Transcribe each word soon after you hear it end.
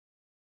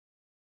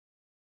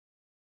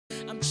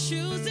I'm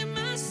choosing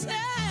myself.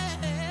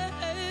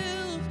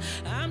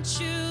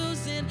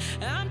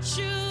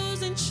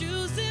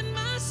 Choosing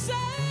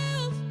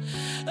myself.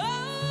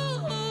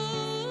 Oh,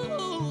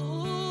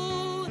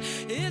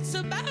 it's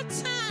about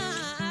time.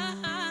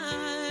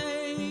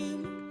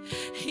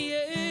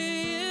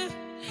 Yeah,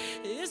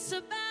 it's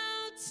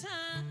about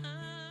time.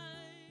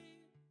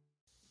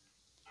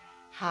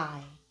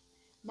 Hi,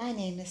 my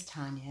name is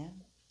Tanya.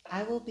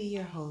 I will be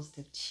your host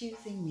of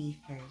Choosing Me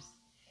First.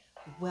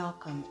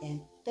 Welcome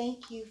and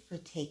thank you for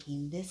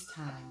taking this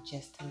time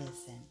just to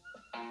listen.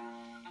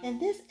 In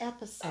this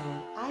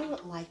episode, I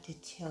would like to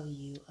tell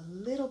you a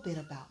little bit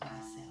about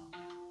myself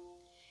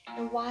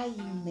and why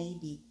you may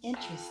be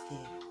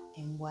interested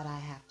in what I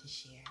have to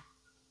share.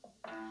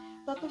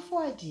 But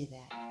before I do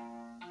that,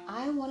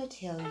 I want to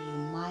tell you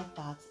my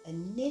thoughts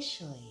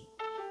initially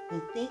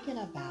when thinking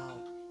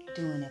about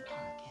doing a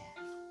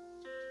podcast.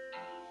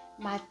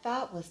 My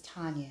thought was,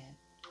 Tanya,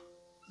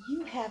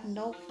 you have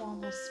no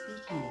formal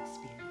speaking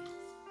experience.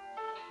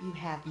 You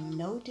have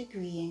no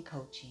degree in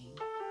coaching.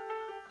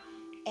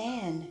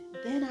 And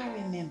then I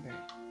remembered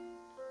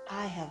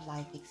I have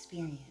life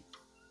experience.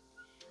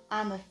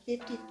 I'm a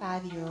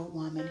 55-year-old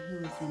woman who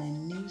is in a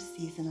new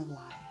season of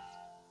life.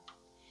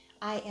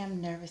 I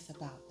am nervous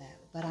about that,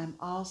 but I'm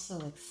also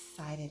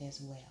excited as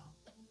well.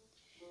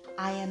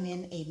 I am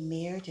in a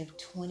marriage of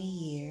 20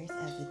 years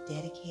as a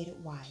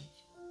dedicated wife.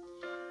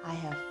 I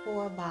have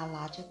 4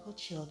 biological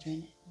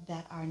children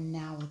that are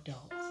now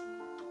adults.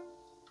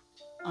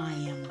 I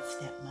am a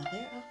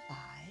stepmother of 5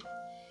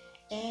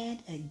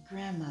 and a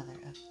grandmother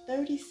of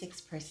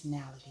 36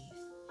 personalities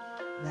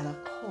that,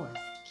 of course,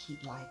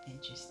 keep life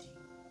interesting.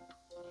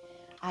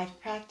 I've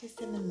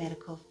practiced in the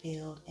medical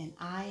field and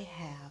I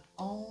have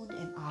owned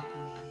and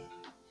operated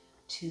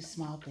 2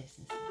 small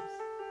businesses.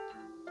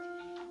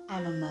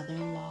 I'm a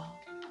mother-in-law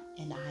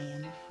and I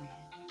am a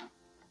friend.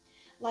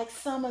 Like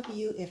some of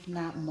you, if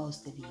not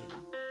most of you,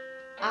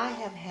 I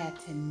have had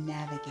to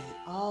navigate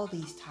all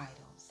these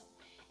titles,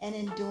 and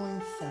in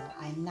doing so,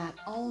 I not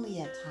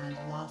only at times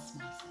lost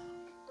myself,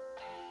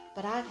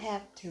 but I've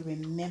had to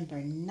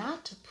remember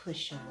not to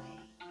push away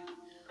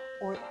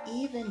or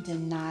even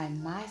deny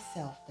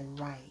myself the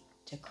right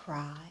to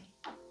cry,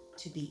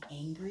 to be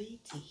angry,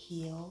 to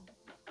heal,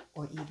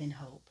 or even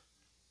hope.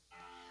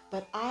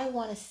 But I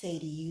want to say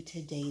to you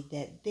today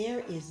that there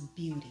is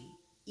beauty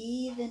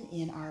even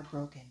in our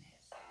brokenness.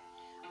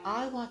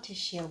 I want to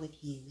share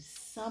with you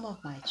some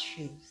of my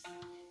truths,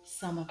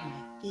 some of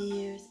my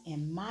fears,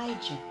 and my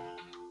journey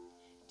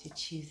to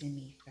choosing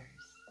me first.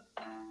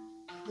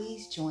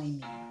 Please join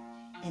me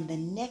in the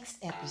next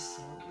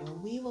episode where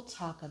we will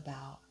talk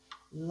about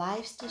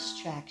life's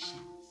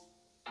distractions.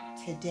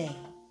 Today,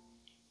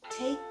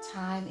 take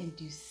time and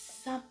do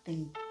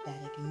something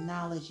that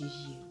acknowledges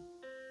you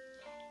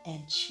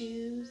and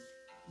choose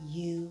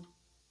you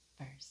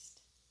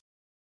first.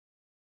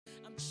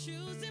 I'm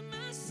choosing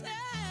myself.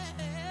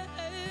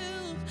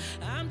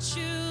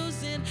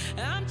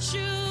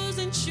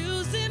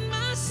 Choosing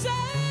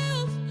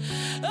myself.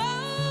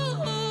 Oh,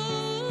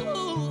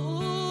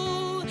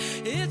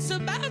 it's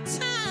about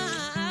time.